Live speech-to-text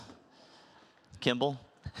Kimball.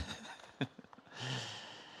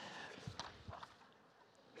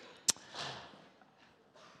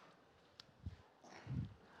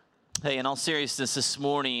 Hey, in all seriousness, this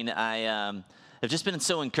morning, I have just been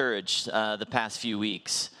so encouraged the past few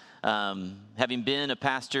weeks. Having been a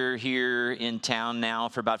pastor here in town now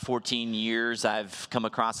for about 14 years, I've come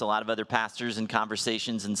across a lot of other pastors in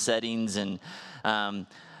conversations and settings, and I'm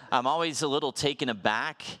always a little taken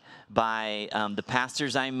aback by the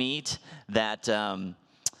pastors I meet that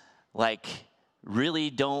really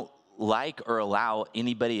don't like or allow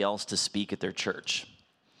anybody else to speak at their church.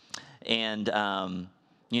 And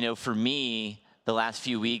for me, the last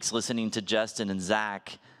few weeks listening to Justin and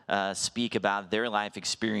Zach speak about their life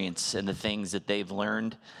experience and the things that they've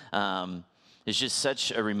learned is just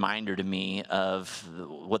such a reminder to me of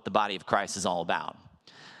what the body of Christ is all about.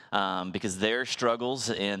 Because their struggles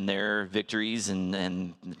and their victories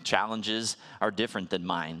and challenges are different than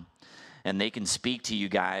mine. And they can speak to you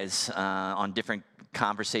guys on different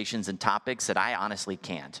conversations and topics that I honestly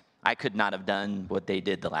can't. I could not have done what they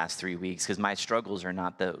did the last 3 weeks because my struggles are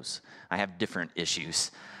not those. I have different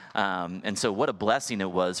issues. And so what a blessing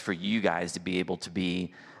it was for you guys to be able to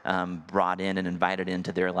be brought in and invited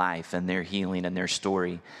into their life and their healing and their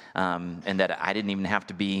story, and that I didn't even have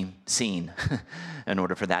to be seen in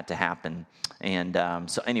order for that to happen. And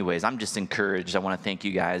so anyways, I'm just encouraged. I want to thank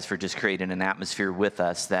you guys for just creating an atmosphere with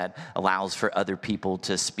us that allows for other people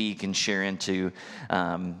to speak and share into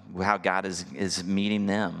how God is meeting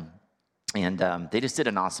them. And they just did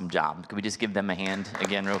an awesome job. Could we just give them a hand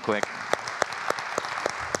again real quick?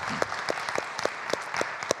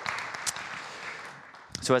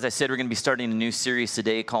 So as I said, we're going to be starting a new series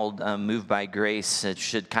today called Moved by Grace. It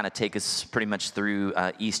should kind of take us pretty much through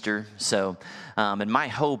Easter. So, and my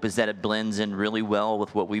hope is that it blends in really well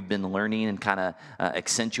with what we've been learning and kind of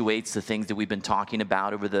accentuates the things that we've been talking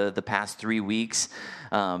about over the past 3 weeks.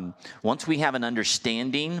 Once we have an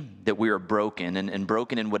understanding that we are broken, and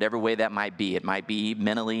broken in whatever way that might be. It might be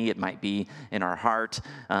mentally, it might be in our heart,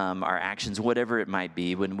 our actions, whatever it might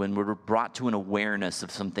be. When we're brought to an awareness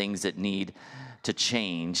of some things that need to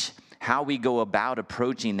change, how we go about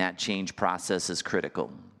approaching that change process is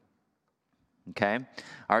critical. Okay?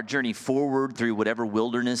 Our journey forward through whatever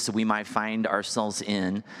wilderness we might find ourselves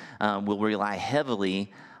in will rely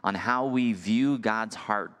heavily on how we view God's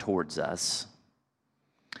heart towards us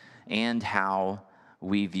and how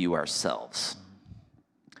we view ourselves.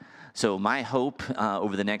 So my hope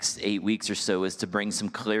over the next 8 weeks or so is to bring some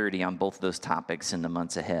clarity on both of those topics in the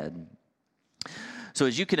months ahead. So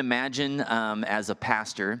as you can imagine, as a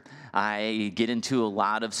pastor, I get into a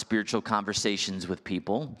lot of spiritual conversations with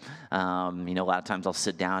people. A lot of times I'll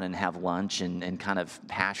sit down and have lunch and kind of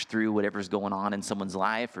hash through whatever's going on in someone's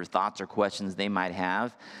life or thoughts or questions they might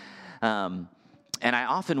have. And I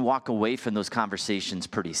often walk away from those conversations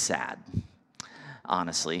pretty sad,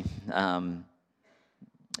 honestly.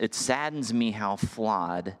 It saddens me how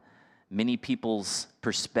flawed many people's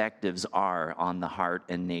perspectives are on the heart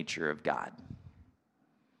and nature of God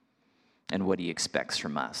and what he expects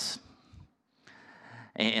from us.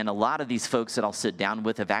 And a lot of these folks that I'll sit down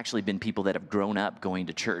with have actually been people that have grown up going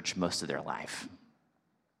to church most of their life.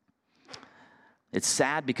 It's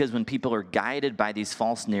sad because when people are guided by these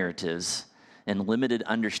false narratives and limited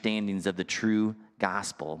understandings of the true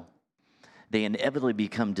gospel, they inevitably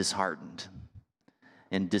become disheartened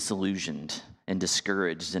and disillusioned and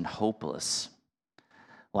discouraged and hopeless.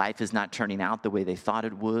 Life is not turning out the way they thought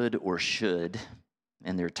it would or should,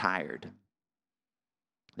 and they're tired.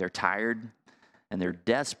 They're tired, and they're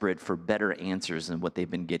desperate for better answers than what they've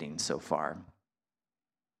been getting so far.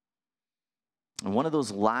 And one of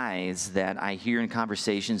those lies that I hear in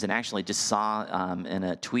conversations, and actually just saw in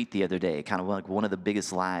a tweet the other day, kind of like one of the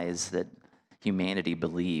biggest lies that humanity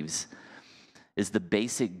believes, is the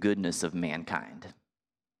basic goodness of mankind.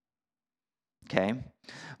 Okay?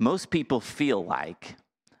 Most people feel like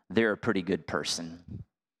they're a pretty good person.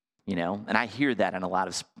 And I hear that in a lot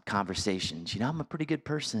of conversations. I'm a pretty good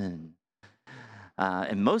person.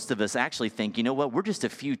 And most of us actually think, you know what, we're just a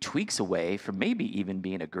few tweaks away from maybe even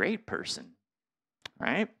being a great person,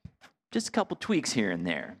 right? Just a couple tweaks here and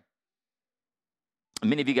there.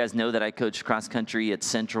 Many of you guys know that I coach cross country at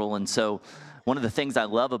Central, and so one of the things I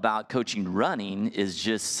love about coaching running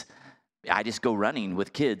is I just go running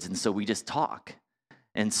with kids, and so we just talk.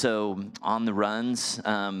 And so on the runs,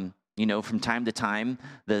 from time to time,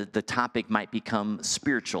 the topic might become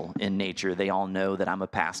spiritual in nature. They all know that I'm a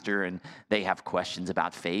pastor, and they have questions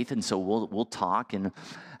about faith, and so we'll talk. And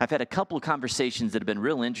I've had a couple of conversations that have been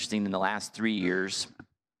real interesting in the last 3 years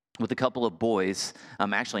with a couple of boys,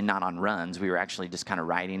 actually not on runs. We were actually just kind of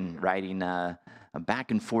riding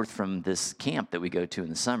back and forth from this camp that we go to in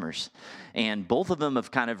the summers. And both of them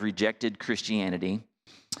have kind of rejected Christianity,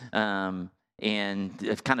 and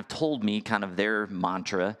have kind of told me kind of their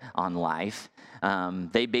mantra on life.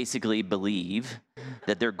 They basically believe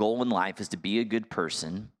that their goal in life is to be a good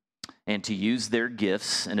person and to use their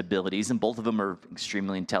gifts and abilities. And both of them are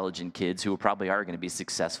extremely intelligent kids who probably are going to be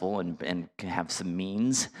successful and can have some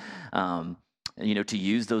means, to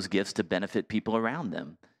use those gifts to benefit people around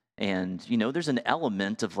them. And, there's an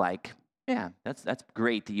element of like, yeah, that's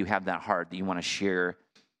great that you have that heart that you want to share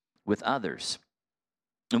with others.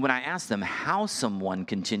 And when I ask them how someone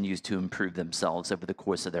continues to improve themselves over the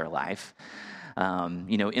course of their life,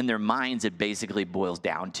 in their minds, it basically boils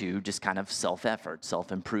down to just kind of self-effort,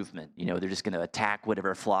 self-improvement. They're just going to attack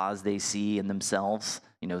whatever flaws they see in themselves,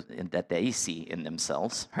 that they see in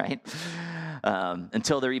themselves, right?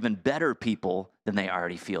 Until they're even better people than they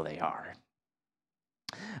already feel they are.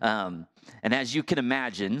 And as you can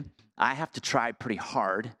imagine, I have to try pretty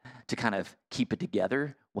hard to kind of keep it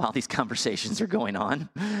together while these conversations are going on.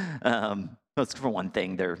 That's for one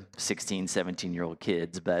thing, they're 16, 17-year-old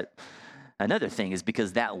kids, but another thing is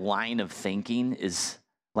because that line of thinking is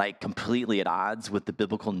like completely at odds with the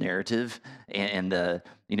biblical narrative and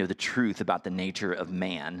the truth about the nature of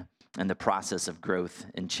man and the process of growth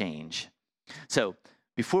and change. So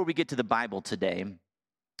before we get to the Bible today,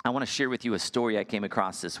 I want to share with you a story I came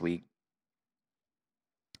across this week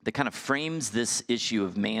that kind of frames this issue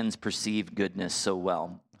of man's perceived goodness so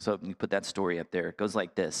well. So you put that story up there. It goes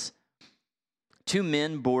like this. 2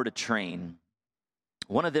 men board a train.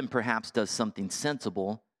 One of them perhaps does something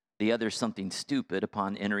sensible, the other something stupid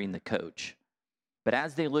upon entering the coach. But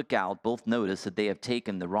as they look out, both notice that they have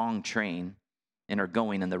taken the wrong train and are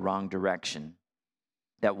going in the wrong direction.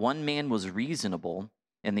 That one man was reasonable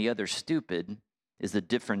and the other stupid is the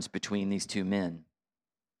difference between these 2 men.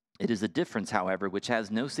 It is a difference, however, which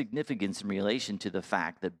has no significance in relation to the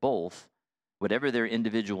fact that both, whatever their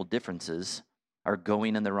individual differences, are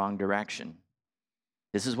going in the wrong direction.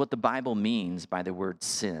 This is what the Bible means by the word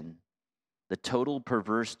sin, the total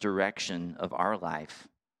perverse direction of our life,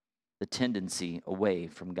 the tendency away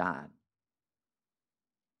from God.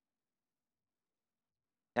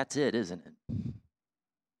 That's it, isn't it?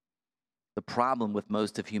 The problem with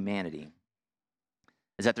most of humanity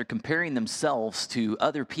is that they're comparing themselves to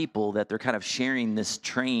other people that they're kind of sharing this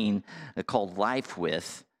train called life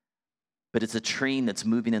with, but it's a train that's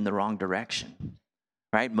moving in the wrong direction.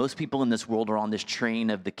 Right? Most people in this world are on this train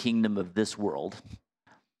of the kingdom of this world,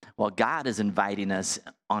 while God is inviting us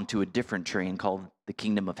onto a different train called the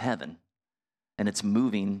kingdom of heaven. And it's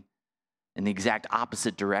moving in the exact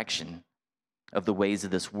opposite direction of the ways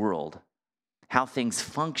of this world. How things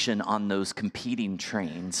function on those competing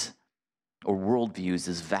trains or worldviews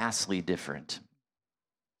is vastly different.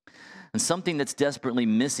 And something that's desperately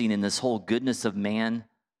missing in this whole goodness of man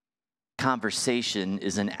conversation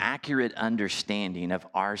is an accurate understanding of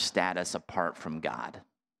our status apart from God.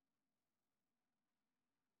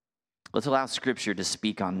 Let's allow Scripture to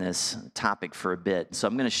speak on this topic for a bit. So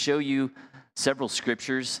I'm going to show you several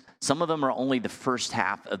scriptures. Some of them are only the first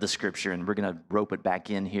half of the Scripture, and we're going to rope it back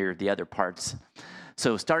in here, the other parts.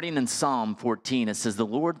 So starting in Psalm 14, it says, "The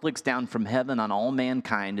Lord looks down from heaven on all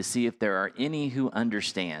mankind to see if there are any who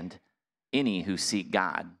understand, any who seek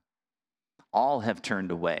God. All have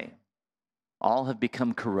turned away. All have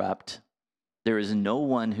become corrupt. There is no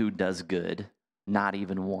one who does good, not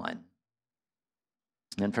even one."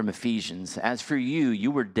 And then from Ephesians, "As for you,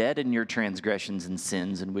 you were dead in your transgressions and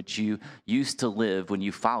sins in which you used to live when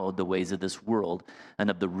you followed the ways of this world and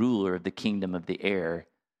of the ruler of the kingdom of the air,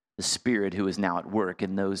 the spirit who is now at work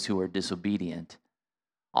in those who are disobedient.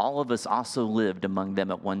 All of us also lived among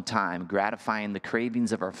them at one time, gratifying the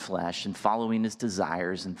cravings of our flesh and following its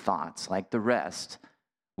desires and thoughts. Like the rest,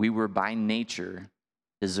 we were by nature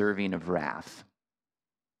deserving of wrath."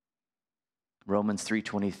 Romans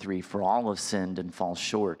 3:23, "For all have sinned and fall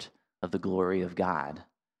short of the glory of God."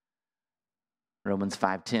 Romans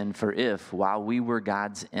 5:10, "For if, while we were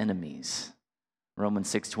God's enemies." Romans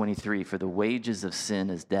 6:23, "For the wages of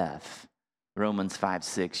sin is death." Romans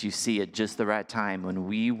 5:6, "You see, at just the right time when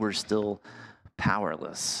we were still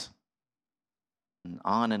powerless." And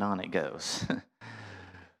on it goes.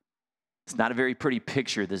 It's not a very pretty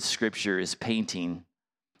picture that Scripture is painting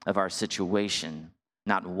of our situation.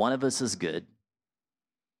 Not one of us is good.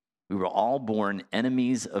 We were all born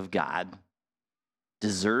enemies of God,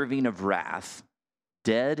 deserving of wrath,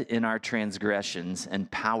 dead in our transgressions, and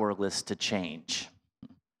powerless to change.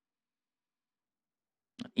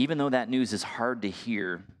 Even though that news is hard to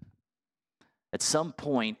hear, At some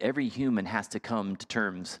point, every human has to come to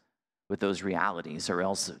terms with those realities, or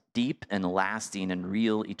else deep and lasting and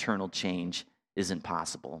real eternal change isn't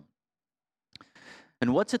possible.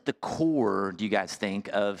 And what's at the core, do you guys think,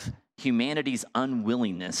 of humanity's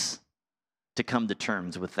unwillingness to come to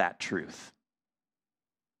terms with that truth?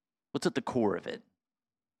 What's at the core of it?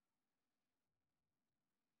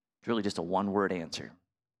 It's really just a one-word answer.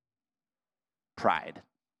 Pride.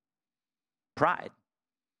 Pride.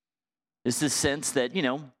 It's this sense that,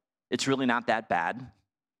 it's really not that bad.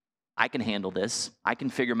 I can handle this. I can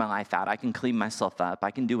figure my life out. I can clean myself up.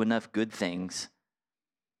 I can do enough good things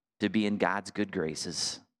to be in God's good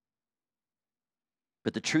graces.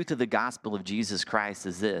 But the truth of the gospel of Jesus Christ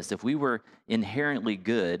is this: if we were inherently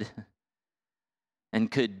good and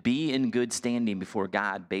could be in good standing before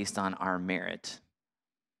God based on our merit,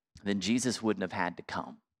 then Jesus wouldn't have had to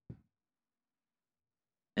come.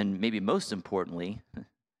 And maybe most importantly,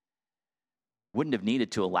 wouldn't have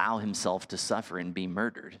needed to allow himself to suffer and be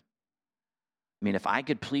murdered. I mean, if I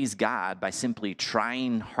could please God by simply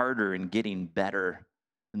trying harder and getting better,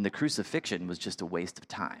 then the crucifixion was just a waste of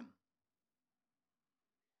time.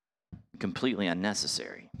 Completely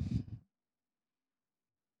unnecessary.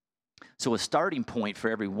 So a starting point for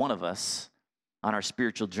every one of us on our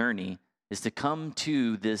spiritual journey is to come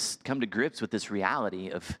to grips with this reality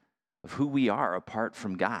of who we are apart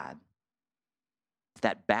from God. It's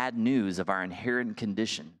that bad news of our inherent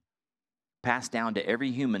condition, passed down to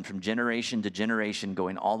every human from generation to generation,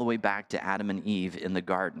 going all the way back to Adam and Eve in the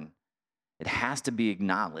garden. It has to be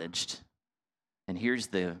acknowledged. And here's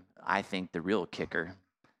I think the real kicker,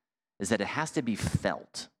 is that it has to be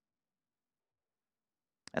felt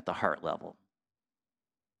at the heart level.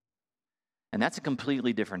 And that's a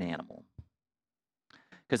completely different animal.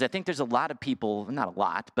 Because I think there's a lot of people, not a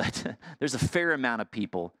lot, but there's a fair amount of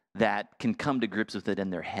people that can come to grips with it in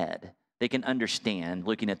their head. They can understand,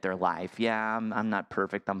 looking at their life, I'm not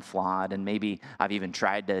perfect, I'm flawed, and maybe I've even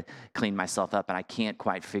tried to clean myself up and I can't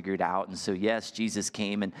quite figure it out. And so yes, Jesus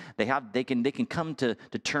came, and they can come to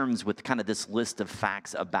terms with kind of this list of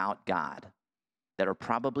facts about God that are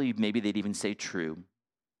probably, maybe they'd even say true.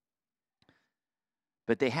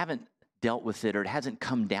 But they haven't dealt with it, or it hasn't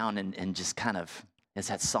come down and just kind of, as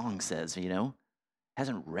that song says,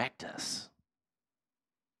 hasn't wrecked us.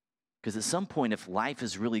 Because at some point, if life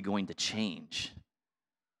is really going to change,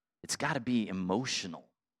 it's got to be emotional.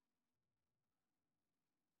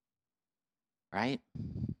 Right?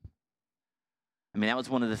 I mean, that was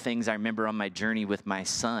one of the things I remember on my journey with my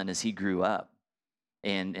son as he grew up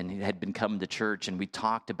and he had been coming to church, and we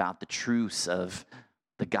talked about the truths of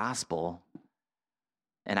the gospel.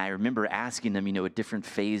 And I remember asking them, at different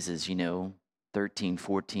phases, 13,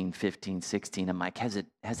 14, 15, 16. I'm like, has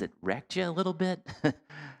it wrecked you a little bit?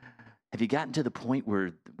 Have you gotten to the point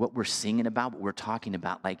where what we're singing about, what we're talking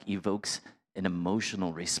about, like evokes an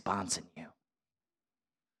emotional response in you?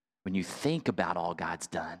 When you think about all God's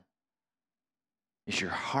done, is your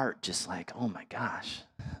heart just like, oh my gosh,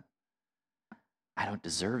 I don't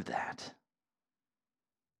deserve that?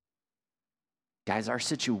 Guys, our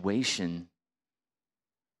situation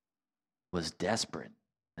was desperate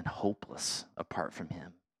and hopeless apart from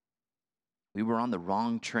him. We were on the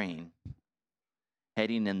wrong train,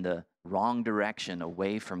 heading in the wrong direction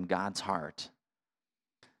away from God's heart.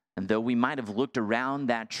 And though we might have looked around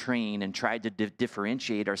that train and tried to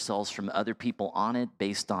differentiate ourselves from other people on it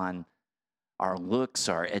based on our looks,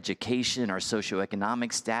 our education, our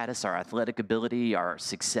socioeconomic status, our athletic ability, our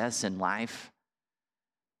success in life,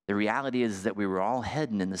 the reality is that we were all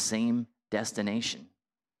heading in the same destination,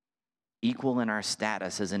 equal in our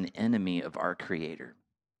status as an enemy of our Creator.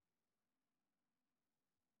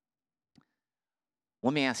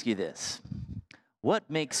 Let me ask you this. What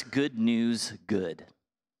makes good news good?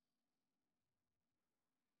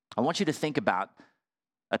 I want you to think about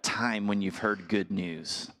a time when you've heard good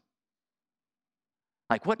news.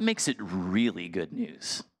 Like, what makes it really good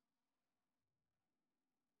news?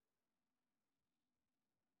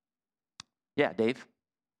 Yeah, Dave?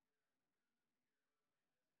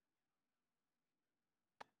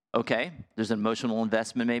 Okay, there's an emotional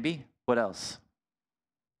investment maybe. What else?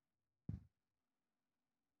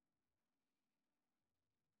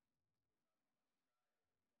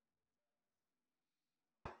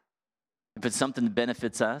 If it's something that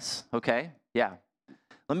benefits us, okay, yeah.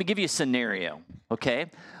 Let me give you a scenario, okay?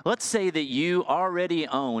 Let's say that you already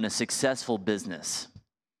own a successful business,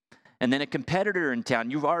 and then a competitor in town,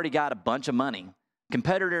 you've already got a bunch of money.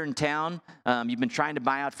 Competitor in town, you've been trying to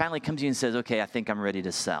buy out, finally comes to you and says, okay, I think I'm ready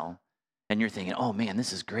to sell. And you're thinking, oh man,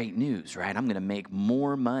 this is great news, right? I'm going to make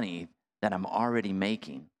more money than I'm already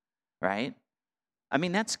making, right? I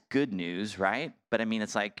mean, that's good news, right? But I mean,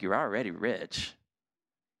 it's like you're already rich,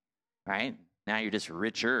 right? Now you're just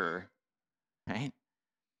richer, right?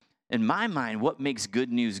 In my mind, what makes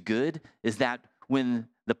good news good is that when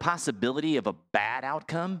the possibility of a bad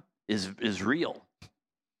outcome is real,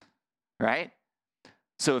 right?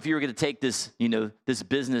 So if you were going to take this, this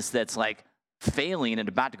business that's like failing and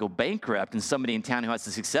about to go bankrupt, and somebody in town who has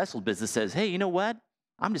a successful business says, hey, you know what?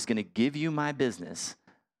 I'm just going to give you my business.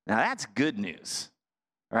 Now that's good news,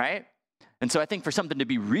 right? And so I think for something to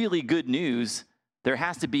be really good news, there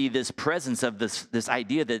has to be this presence of this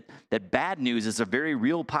idea that bad news is a very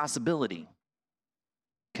real possibility,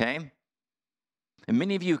 okay? And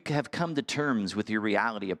many of you have come to terms with your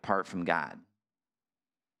reality apart from God.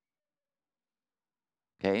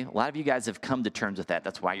 Okay, a lot of you guys have come to terms with that.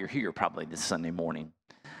 That's why you're here probably this Sunday morning.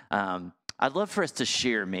 I'd love for us to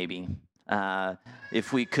share maybe,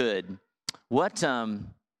 if we could, what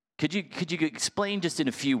could you explain just in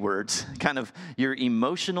a few words, kind of your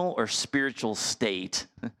emotional or spiritual state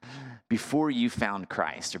before you found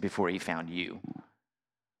Christ or before He found you?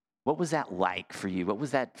 What was that like for you? What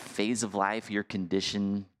was that phase of life, your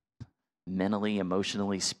condition, mentally,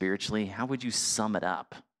 emotionally, spiritually? How would you sum it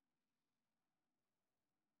up?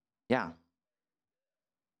 Yeah.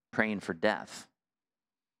 Praying for death.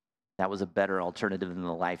 That was a better alternative than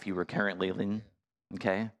the life you were currently living.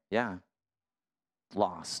 Okay. Yeah.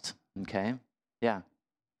 Lost. Okay. Yeah.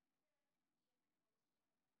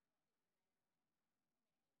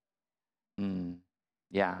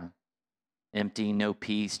 Yeah. Empty, no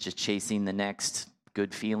peace, just chasing the next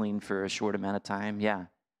good feeling for a short amount of time. Yeah.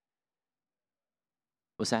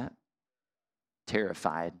 What's that?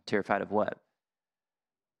 Terrified. Terrified of what?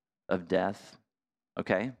 Of death.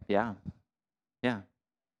 Okay. Yeah. Yeah.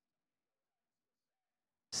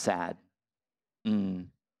 Sad. Mm.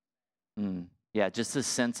 Mm. Yeah. Just a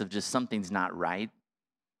sense of just something's not right.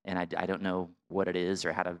 And I don't know what it is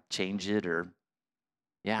or how to change it or,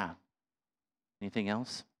 yeah. Anything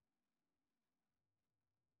else?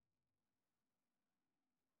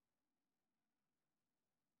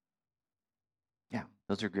 Yeah.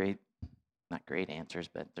 Those are great. Not great answers,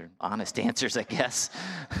 but they're honest answers, I guess.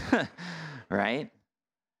 Right?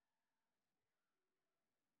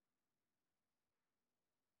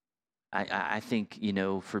 I think,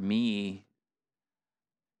 for me,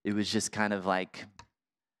 it was just kind of like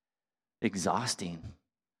exhausting,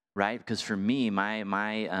 right? Because for me,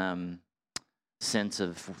 my sense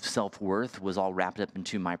of self-worth was all wrapped up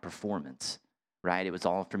into my performance, right? It was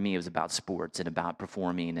all, for me, it was about sports and about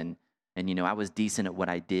performing. And I was decent at what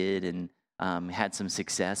I did and had some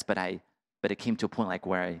success, but it came to a point like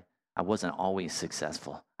where I wasn't always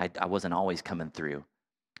successful. I wasn't always coming through.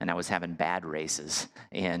 And I was having bad races,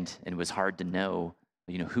 and it was hard to know,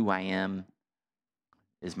 who I am.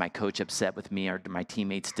 Is my coach upset with me? Are my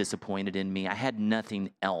teammates disappointed in me? I had nothing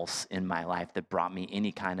else in my life that brought me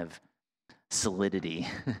any kind of solidity.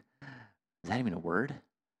 Is that even a word?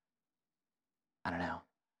 I don't know.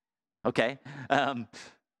 Okay.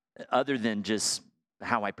 Other than just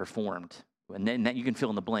how I performed. And then that you can fill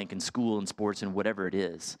in the blank in school and sports and whatever it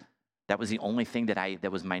is. That was the only thing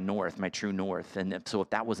that was my north, my true north. And so if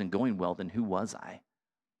that wasn't going well, then who was I?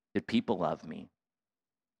 Did people love me?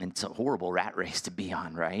 And it's a horrible rat race to be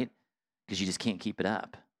on, right? Because you just can't keep it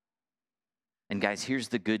up. And guys, here's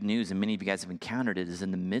the good news, and many of you guys have encountered it, is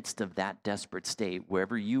in the midst of that desperate state,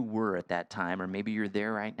 wherever you were at that time, or maybe you're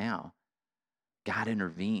there right now, God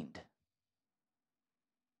intervened.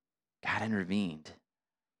 God intervened.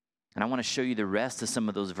 And I want to show you the rest of some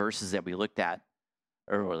of those verses that we looked at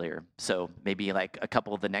earlier. So maybe like a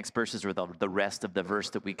couple of the next verses or the rest of the verse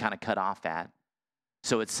that we kind of cut off at.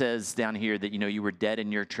 So it says down here that, you were dead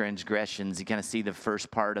in your transgressions. You kind of see the first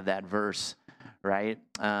part of that verse, right?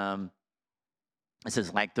 It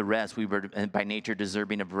says, like the rest, we were by nature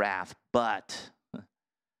deserving of wrath, but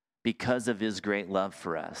because of His great love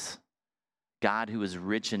for us, God, who is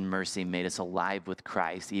rich in mercy, made us alive with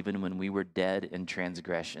Christ, even when we were dead in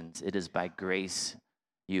transgressions. It is by grace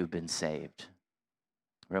you have been saved.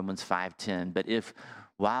 Romans 5:10, but if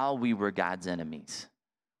while we were God's enemies,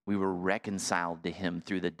 we were reconciled to Him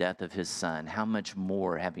through the death of His Son, how much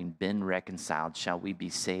more, having been reconciled, shall we be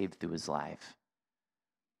saved through His life?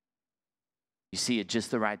 You see, at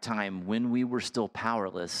just the right time, when we were still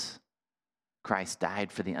powerless, Christ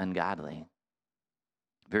died for the ungodly.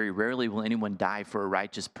 Very rarely will anyone die for a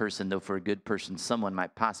righteous person, though for a good person, someone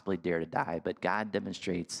might possibly dare to die. But God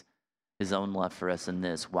demonstrates His own love for us in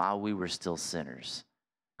this: while we were still sinners,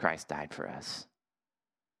 Christ died for us.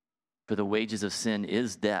 For the wages of sin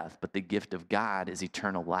is death, but the gift of God is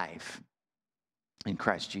eternal life in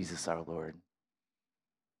Christ Jesus our Lord.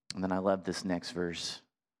 And then I love this next verse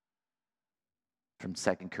from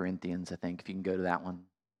 2 Corinthians, I think, if you can go to that one,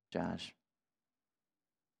 Josh.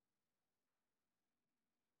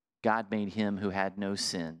 God made him who had no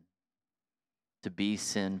sin to be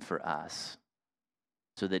sin for us,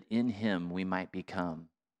 so that in him we might become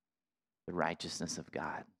the righteousness of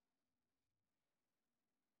God.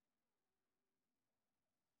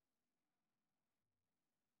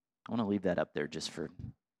 I want to leave that up there just for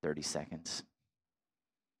 30 seconds.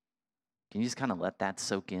 Can you just kind of let that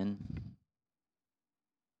soak in?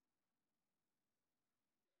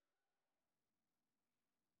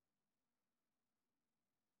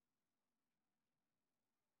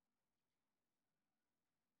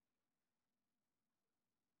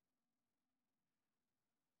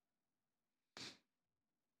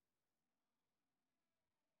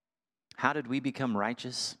 How did we become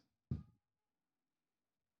righteous?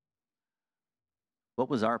 What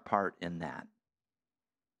was our part in that?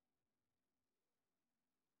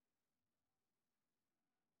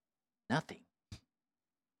 Nothing.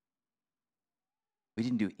 We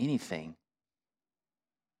didn't do anything.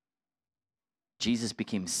 Jesus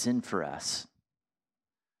became sin for us.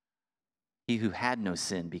 He who had no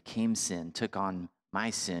sin became sin, took on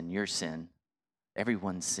my sin, your sin,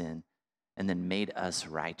 everyone's sin, and then made us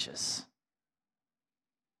righteous.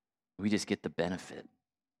 We just get the benefit.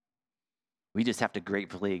 We just have to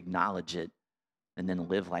gratefully acknowledge it and then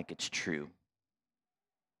live like it's true.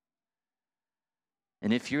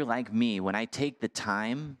 And if you're like me, when I take the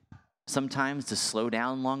time sometimes to slow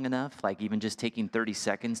down long enough, like even just taking 30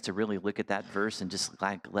 seconds to really look at that verse and just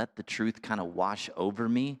like let the truth kind of wash over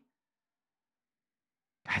me,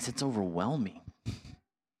 guys, it's overwhelming.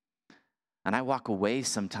 And I walk away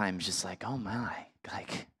sometimes just like, oh my,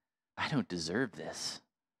 like, I don't deserve this.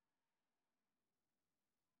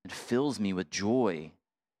 It fills me with joy.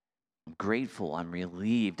 I'm grateful, I'm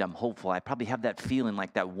relieved, I'm hopeful. I probably have that feeling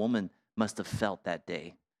like that woman must have felt that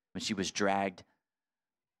day when she was dragged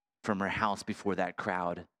from her house before that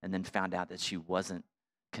crowd and then found out that she wasn't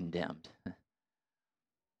condemned.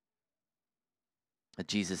 That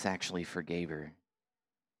Jesus actually forgave her.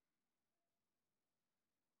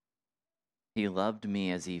 He loved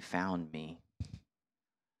me as he found me.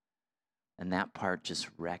 And that part just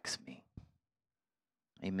wrecks me.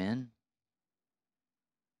 Amen?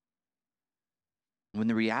 When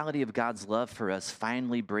the reality of God's love for us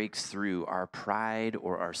finally breaks through our pride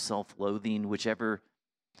or our self-loathing, whichever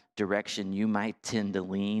direction you might tend to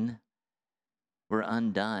lean, we're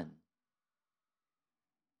undone.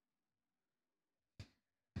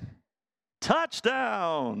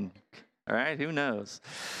 Touchdown! All right, who knows?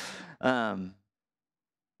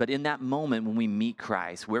 But in that moment when we meet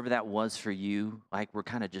Christ, wherever that was for you, like we're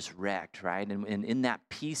kind of just wrecked, right? And in that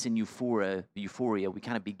peace and euphoria, we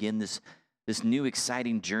kind of begin this new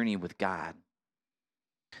exciting journey with God.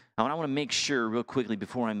 Now, I want to make sure real quickly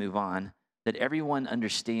before I move on that everyone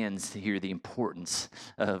understands here the importance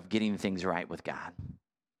of getting things right with God.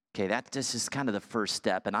 Okay, that's just kind of the first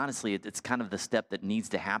step. And honestly, it's kind of the step that needs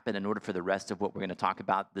to happen in order for the rest of what we're going to talk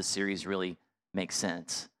about this series really makes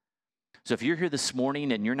sense. So if you're here this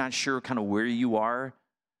morning and you're not sure kind of where you are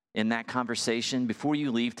in that conversation, before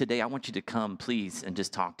you leave today, I want you to come, please, and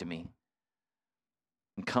just talk to me.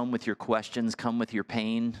 And come with your questions, come with your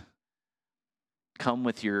pain, come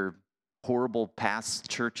with your horrible past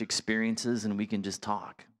church experiences, and we can just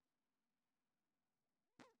talk.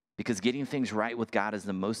 Because getting things right with God is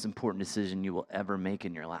the most important decision you will ever make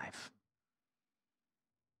in your life.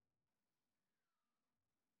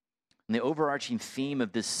 And the overarching theme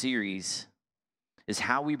of this series is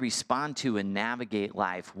how we respond to and navigate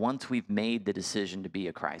life once we've made the decision to be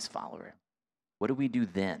a Christ follower. What do we do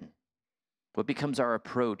then? What becomes our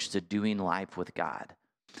approach to doing life with God?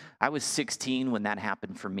 I was 16 when that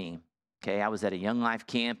happened for me. Okay, I was at a Young Life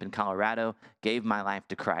camp in Colorado, gave my life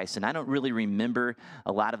to Christ, and I don't really remember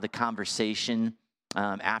a lot of the conversation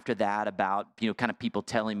after that about, kind of people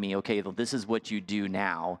telling me, okay, well, this is what you do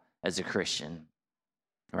now as a Christian.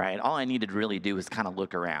 Right? All I needed to really do was kind of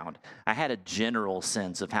look around. I had a general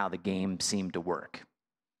sense of how the game seemed to work.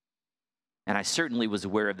 And I certainly was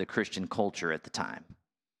aware of the Christian culture at the time.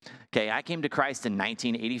 Okay, I came to Christ in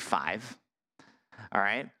 1985, all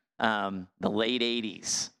right? The late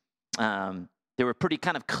 80s. There were pretty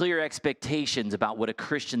kind of clear expectations about what a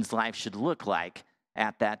Christian's life should look like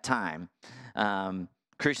at that time.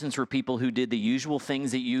 Christians were people who did the usual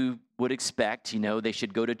things that you would expect. They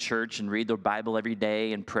should go to church and read their Bible every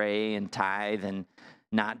day and pray and tithe and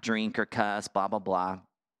not drink or cuss, blah, blah, blah.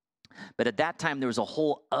 But at that time, there was a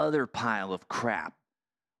whole other pile of crap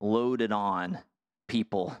loaded on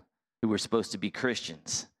people who were supposed to be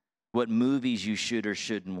Christians. what movies you should or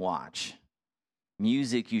shouldn't watch,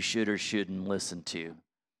 music you should or shouldn't listen to,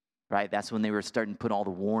 right? That's when they were starting to put all the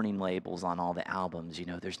warning labels on all the albums. You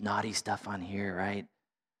know, there's naughty stuff on here, right?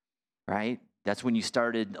 Right? That's when you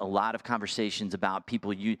started a lot of conversations about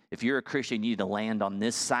people. If you're a Christian, you need to land on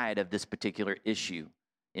this side of this particular issue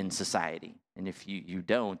in society. And if you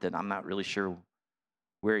don't, then I'm not really sure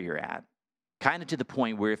where you're at. Kind of to the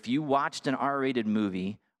point where if you watched an R-rated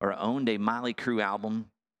movie or owned a Motley Crue album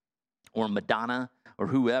or Madonna or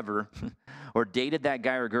whoever, or dated that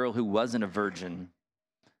guy or girl who wasn't a virgin,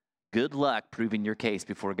 good luck proving your case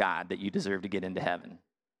before God that you deserve to get into heaven.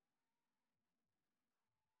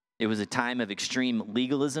 It was a time of extreme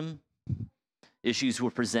legalism. Issues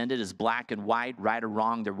were presented as black and white, right or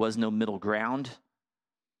wrong. There was no middle ground.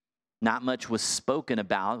 Not much was spoken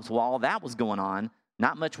about. So while all that was going on,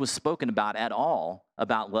 not much was spoken about at all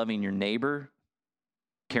about loving your neighbor,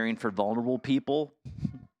 caring for vulnerable people.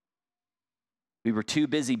 We were too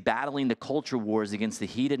busy battling the culture wars against the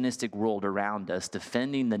hedonistic world around us,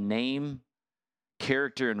 defending the name,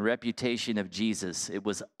 character, and reputation of Jesus. It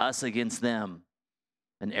was us against them,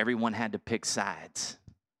 and everyone had to pick sides.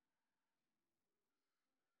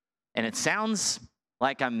 And it sounds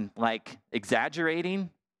like I'm exaggerating,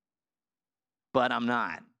 but I'm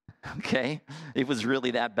not, okay? It was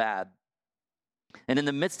really that bad. And in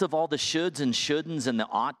the midst of all the shoulds and shouldn'ts and the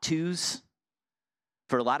ought tos,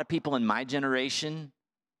 for a lot of people in my generation,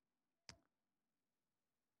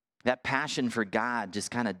 that passion for God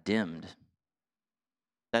just kind of dimmed.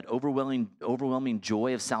 That overwhelming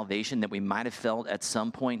joy of salvation that we might have felt at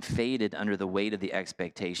some point faded under the weight of the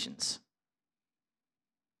expectations.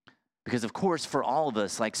 Because, of course, for all of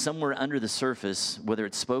us, like somewhere under the surface, whether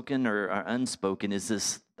it's spoken or unspoken, is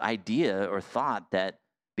this idea or thought that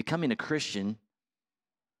becoming a Christian,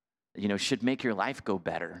 should make your life go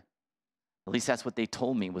better. At least that's what they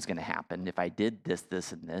told me was going to happen if I did this,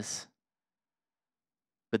 this, and this.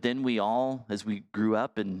 But then we all, as we grew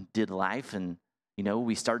up and did life, and,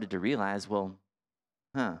 we started to realize, well,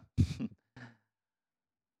 my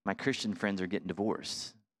Christian friends are getting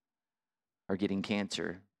divorced, or getting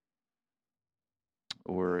cancer,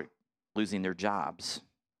 or losing their jobs,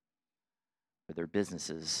 or their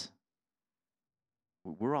businesses.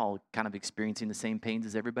 We're all kind of experiencing the same pains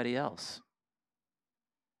as everybody else.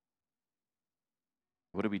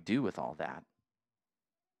 What do we do with all that?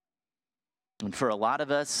 And for a lot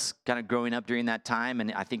of us, kind of growing up during that time,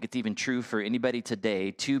 and I think it's even true for anybody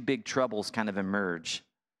today, two big troubles kind of emerge.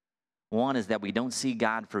 One is that we don't see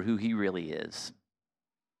God for who he really is.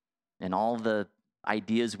 And all the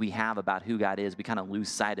ideas we have about who God is, we kind of lose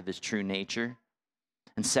sight of his true nature.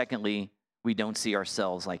 And secondly, we don't see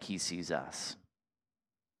ourselves like he sees us.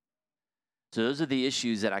 So those are the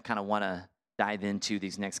issues that I kind of want to dive into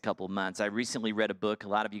these next couple of months. I recently read a book, a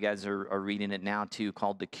lot of you guys are reading it now too,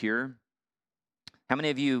 called The Cure. How many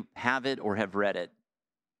of you have it or have read it?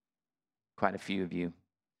 Quite a few of you.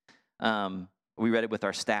 We read it with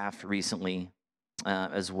our staff recently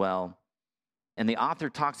as well. And the author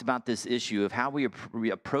talks about this issue of how we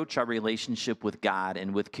approach our relationship with God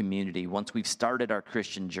and with community once we've started our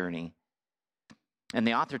Christian journey. And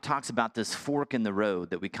the author talks about this fork in the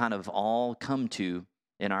road that we kind of all come to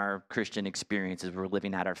in our Christian experience as we're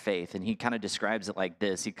living out our faith. And he kind of describes it like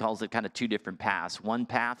this. He calls it kind of two different paths. One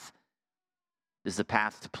path is the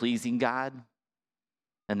path to pleasing God,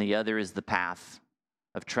 and the other is the path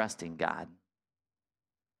of trusting God.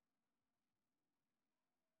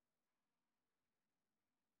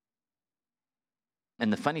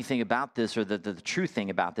 And the funny thing about this, or the true thing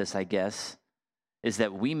about this, I guess, is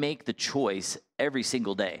that we make the choice every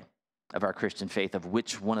single day of our Christian faith of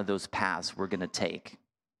which one of those paths we're going to take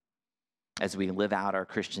as we live out our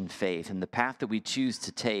Christian faith. And the path that we choose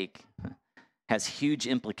to take has huge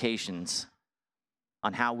implications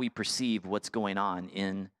on how we perceive what's going on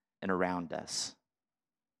in and around us.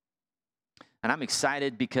 And I'm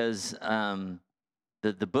excited because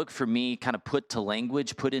the book for me kind of put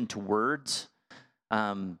into words,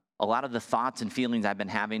 a lot of the thoughts and feelings I've been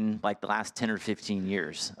having like the last 10 or 15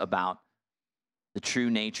 years about the true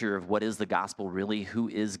nature of what is the gospel really, who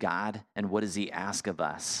is God, and what does he ask of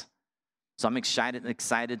us. So I'm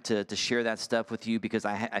excited to share that stuff with you because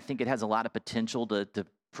I think it has a lot of potential to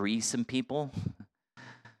free some people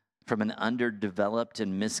from an underdeveloped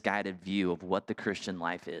and misguided view of what the Christian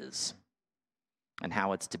life is and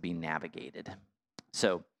how it's to be navigated.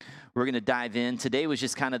 So we're going to dive in. Today was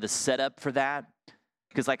just kind of the setup for that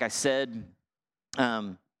because like I said,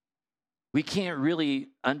 we can't really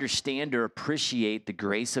understand or appreciate the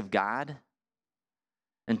grace of God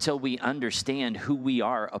until we understand who we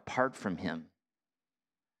are apart from him.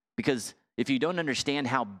 Because if you don't understand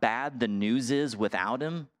how bad the news is without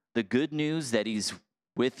him, the good news that he's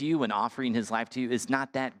with you and offering his life to you is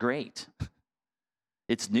not that great.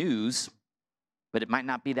 It's news, but it might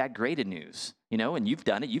not be that great a news, and you've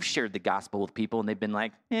done it. You've shared the gospel with people and they've been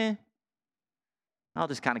like, I'll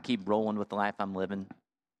just kind of keep rolling with the life I'm living.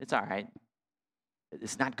 It's all right.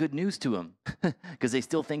 It's not good news to them because they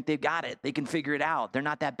still think they've got it. They can figure it out. They're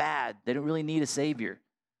not that bad. They don't really need a savior,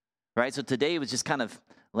 right? So today was just kind of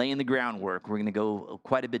laying the groundwork. We're going to go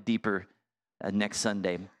quite a bit deeper next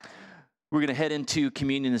Sunday. We're going to head into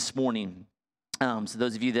communion this morning. So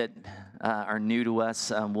those of you that are new to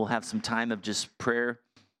us, we'll have some time of just prayer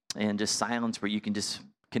and just silence where you can just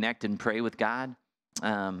connect and pray with God.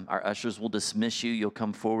 Our ushers will dismiss you. You'll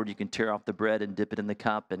come forward. You can tear off the bread and dip it in the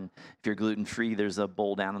cup. And if you're gluten-free, there's a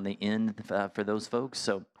bowl down on the end for those folks.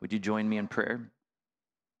 So would you join me in prayer?